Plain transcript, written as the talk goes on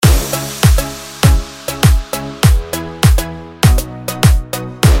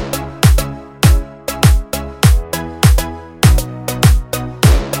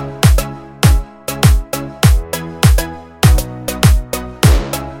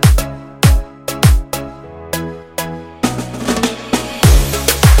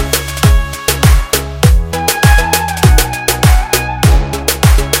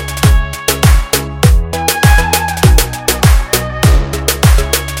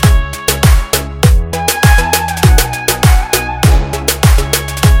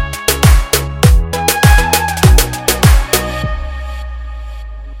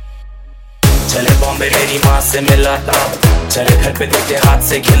से मिलाता, चले घर पे तुझे हाथ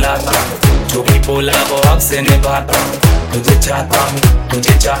से खिलाता, जो भी बोला वो हक से निभाता, तुझे चाहता हूँ,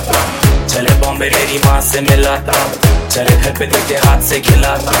 तुझे चाहता हूँ। चले बॉम्बे तेरी माँ से मिलाता, चले घर पे तुझे हाथ से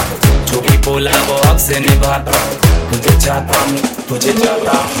खिलाता, जो भी बोला वो हक से निभाता, तुझे चाहता हूँ, तुझे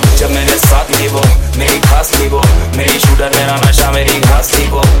चाहता हूँ। जब मेरे साथ थी वो मेरी खास थी, वो मेरी शूटर मेरा नशा मेरी घास थी,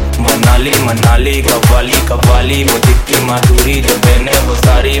 वो मनाली मनाली कव्वाली कव्वाली, वो दिखती माधुरी जो बहने वो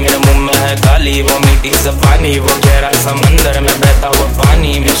सारी, मेरे मुंह में है काली वो मीठी सफानी, वो गहरा समंदर में बहता वो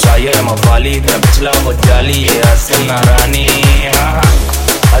पानी, में शायर मवाली पिछला वो जाली, ये हसीना रानी।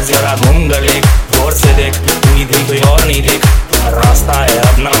 जरा घूम कर देख, गौर से देख, तू कोई और नहीं देख, रास्ता है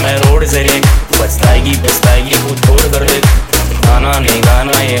अपना मैं रोड से देख, पछताएगी पछताएगी वो छोड़ कर देख, गाना नहीं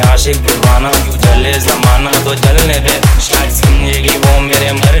गाना ये आशिक दीवाना, क्यों जले जमाना तो जलने दे, शायद समझेगी वो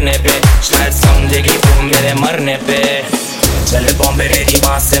मेरे मरने पे, शायद समझेगी वो मेरे मरने पे। चले बॉम्बे तेरी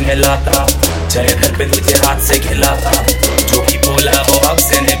माँ से मिलाता, चले घर पे तुझे हाथ से खिलाता, जो भी बोला वो हक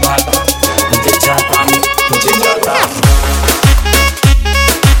से निभाता, तुझे चाहता हूँ, तुझे चाहता हूँ।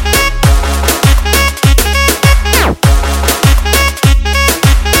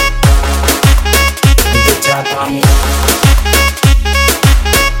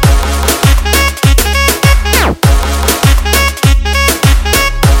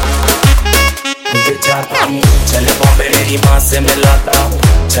 चले बॉम्बे मेरी माँ से मिलाता हूँ,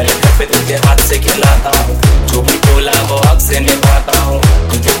 चले घर पे तुझे हाथ से खिलाता हूँ, जो भी बोला वो हक से निभाता हूँ,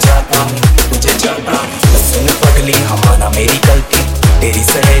 तुझे चाहता हूँ, तुझे चाहता हूँ। सुन पगली हमारा मेरी गलती, तेरी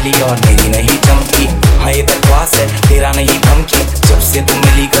सहेली और मेरी नहीं चमकी, हाँ ये दरख्वास्त है तेरा नहीं धमकी, जब से तू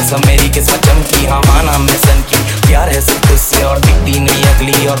मिली कसम मेरी किस्मत चमकी, हाँ माना मैं सन की, प्यार है सिर्फ तुझसे और दिखती नहीं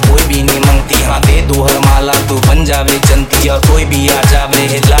अगली और कोई भी नहीं मांगती, हाँ दे दू हर माला तू बन जावे जनती, और कोई भी आ जावे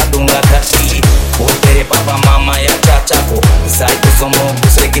हिला दूंगा धरती, वो तेरे पापा मामा या चाचा को, जाई तू सोमो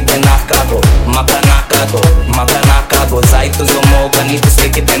दूसरे कितने नाका को, मका नाका को, मका नाका को, जाई तू सोमो गनी दूसरे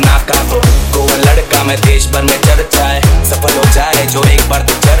कितने नाका को, वो लड़का मैं देश भर में चर्चा है, सफल हो जाए जो एक बार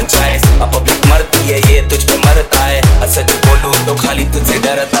तो चर्चा है, अब पब्लिक मरती है ये तुझ पे मरता है, सच बोलूं तो खाली तुझसे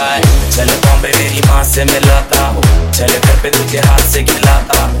डरता है। चले बॉम्बे मेरी माँ से मिलाता हूँ, चले घर पे तुझे हाथ से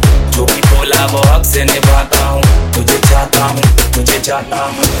खिलाता, जो भी बोला वो हक से निभाता हूँ, तुझे चाहता हूँ, तुझे चाहता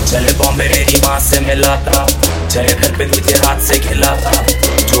हूँ। चले बॉम्बे मेरी माँ से मिलाता, चले घर पे तुझे हाथ से खिलाता,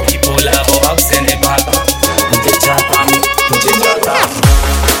 जो भी बोला वो हक से निभाता,